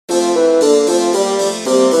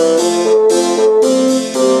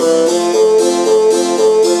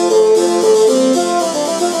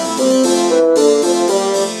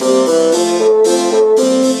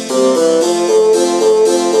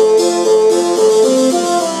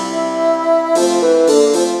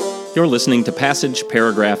You're listening to Passage,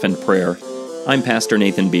 Paragraph, and Prayer. I'm Pastor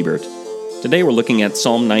Nathan Biebert. Today we're looking at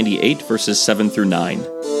Psalm 98, verses 7 through 9.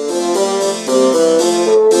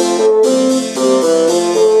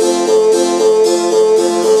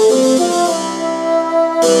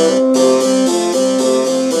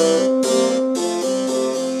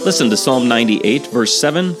 Listen to Psalm 98, verse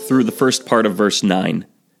 7 through the first part of verse 9.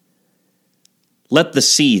 Let the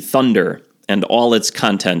sea thunder and all its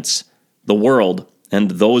contents, the world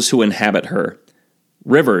and those who inhabit her.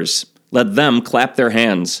 Rivers, let them clap their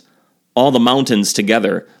hands. All the mountains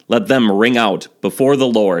together, let them ring out before the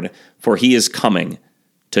Lord, for he is coming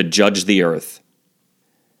to judge the earth.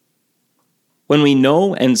 When we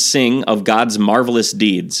know and sing of God's marvelous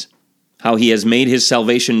deeds, how he has made his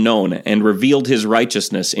salvation known and revealed his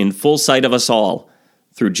righteousness in full sight of us all,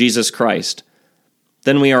 through Jesus Christ,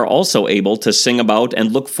 then we are also able to sing about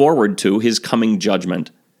and look forward to his coming judgment.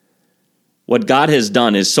 What God has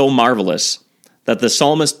done is so marvelous that the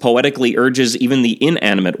psalmist poetically urges even the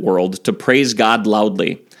inanimate world to praise God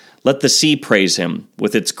loudly. Let the sea praise him,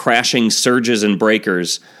 with its crashing surges and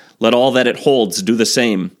breakers. Let all that it holds do the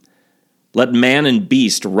same. Let man and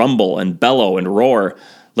beast rumble and bellow and roar.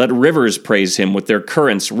 Let rivers praise him with their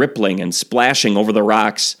currents rippling and splashing over the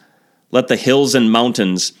rocks. Let the hills and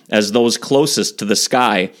mountains, as those closest to the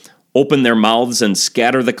sky, open their mouths and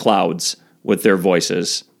scatter the clouds with their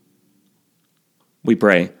voices. We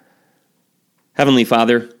pray. Heavenly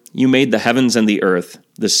Father, you made the heavens and the earth,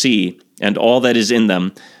 the sea, and all that is in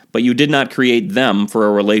them, but you did not create them for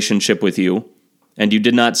a relationship with you, and you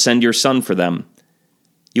did not send your Son for them.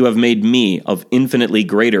 You have made me of infinitely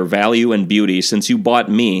greater value and beauty, since you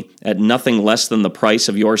bought me at nothing less than the price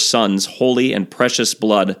of your Son's holy and precious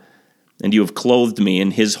blood, and you have clothed me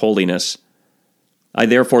in his holiness. I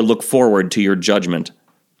therefore look forward to your judgment.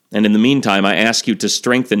 And in the meantime, I ask you to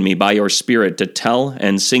strengthen me by your Spirit to tell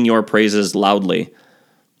and sing your praises loudly,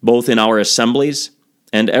 both in our assemblies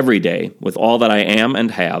and every day with all that I am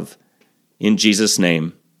and have. In Jesus'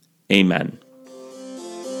 name, amen.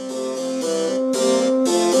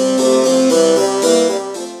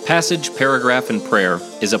 Passage, Paragraph, and Prayer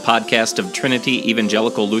is a podcast of Trinity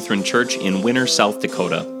Evangelical Lutheran Church in Winner, South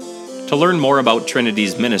Dakota. To learn more about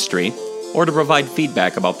Trinity's ministry, or to provide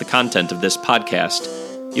feedback about the content of this podcast,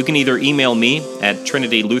 you can either email me at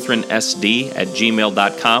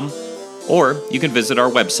trinitylutheransd@gmail.com, or you can visit our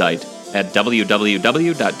website at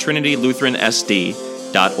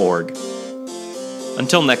www.trinitylutheransd.org.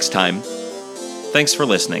 Until next time, thanks for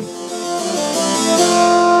listening.